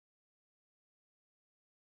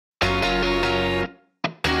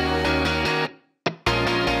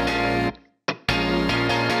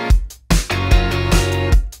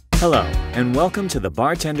Hello, and welcome to the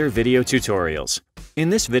Bartender video tutorials.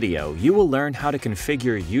 In this video, you will learn how to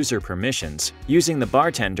configure user permissions using the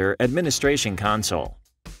Bartender Administration Console.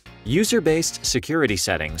 User-based security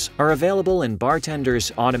settings are available in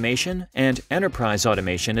Bartender's Automation and Enterprise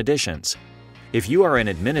Automation editions. If you are an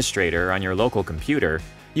administrator on your local computer,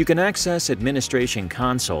 you can access Administration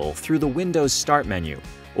Console through the Windows Start menu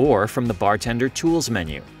or from the Bartender Tools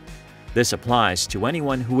menu. This applies to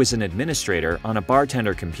anyone who is an administrator on a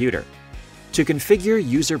Bartender computer. To configure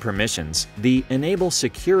user permissions, the Enable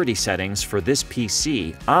Security Settings for this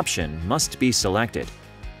PC option must be selected.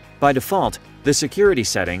 By default, the security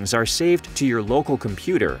settings are saved to your local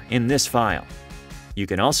computer in this file. You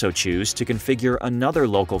can also choose to configure another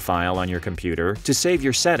local file on your computer to save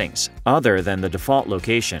your settings other than the default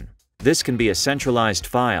location. This can be a centralized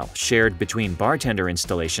file shared between Bartender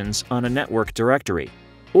installations on a network directory.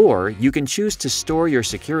 Or you can choose to store your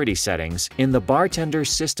security settings in the Bartender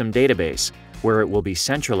system database, where it will be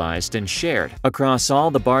centralized and shared across all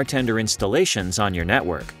the Bartender installations on your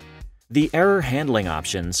network. The error handling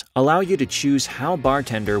options allow you to choose how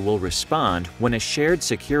Bartender will respond when a shared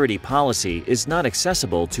security policy is not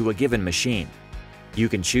accessible to a given machine. You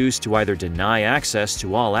can choose to either deny access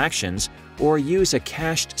to all actions or use a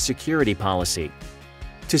cached security policy.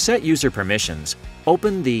 To set user permissions,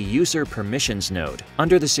 open the User Permissions node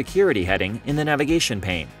under the Security heading in the navigation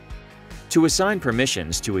pane. To assign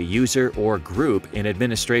permissions to a user or group in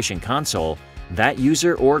Administration Console, that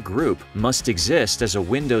user or group must exist as a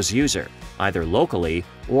Windows user, either locally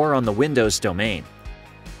or on the Windows domain.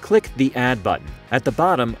 Click the Add button at the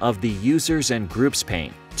bottom of the Users and Groups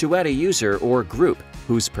pane to add a user or group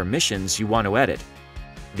whose permissions you want to edit.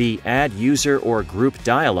 The Add User or Group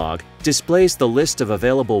dialog displays the list of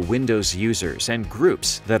available Windows users and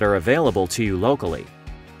groups that are available to you locally.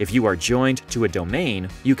 If you are joined to a domain,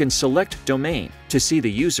 you can select Domain to see the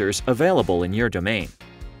users available in your domain.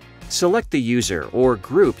 Select the user or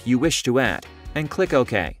group you wish to add and click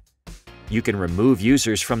OK. You can remove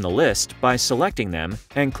users from the list by selecting them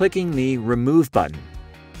and clicking the Remove button.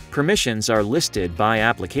 Permissions are listed by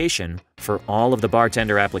application for all of the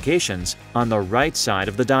Bartender applications on the right side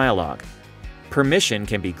of the dialog. Permission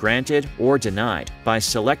can be granted or denied by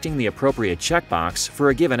selecting the appropriate checkbox for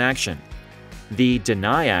a given action. The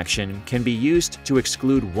Deny action can be used to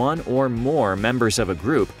exclude one or more members of a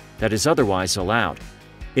group that is otherwise allowed.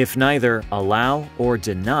 If neither Allow or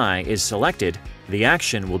Deny is selected, the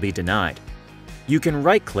action will be denied. You can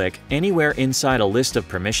right-click anywhere inside a list of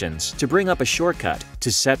permissions to bring up a shortcut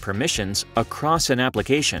to set permissions across an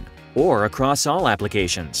application or across all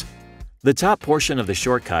applications. The top portion of the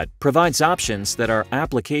shortcut provides options that are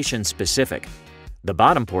application-specific. The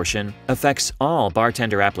bottom portion affects all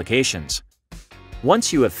Bartender applications.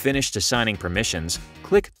 Once you have finished assigning permissions,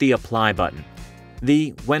 click the Apply button.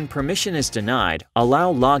 The When permission is denied,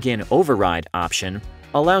 Allow Login Override option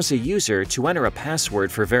allows a user to enter a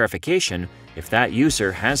password for verification if that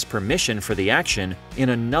user has permission for the action in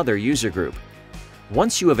another user group.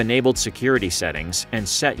 Once you have enabled security settings and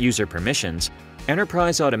set user permissions,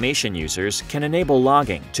 Enterprise Automation users can enable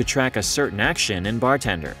logging to track a certain action in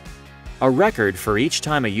Bartender. A record for each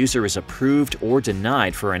time a user is approved or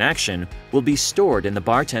denied for an action will be stored in the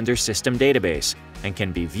Bartender system database and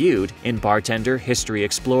can be viewed in Bartender History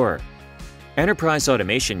Explorer. Enterprise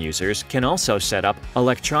Automation users can also set up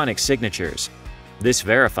electronic signatures. This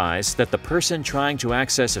verifies that the person trying to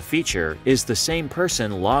access a feature is the same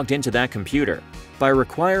person logged into that computer by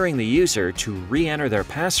requiring the user to re-enter their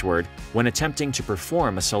password when attempting to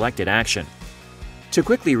perform a selected action. To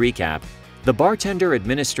quickly recap, the Bartender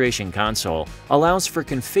Administration Console allows for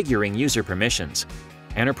configuring user permissions.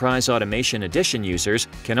 Enterprise Automation Edition users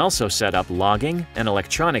can also set up logging and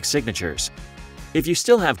electronic signatures. If you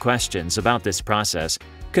still have questions about this process,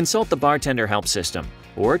 consult the Bartender Help System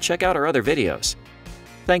or check out our other videos.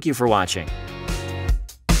 Thank you for watching.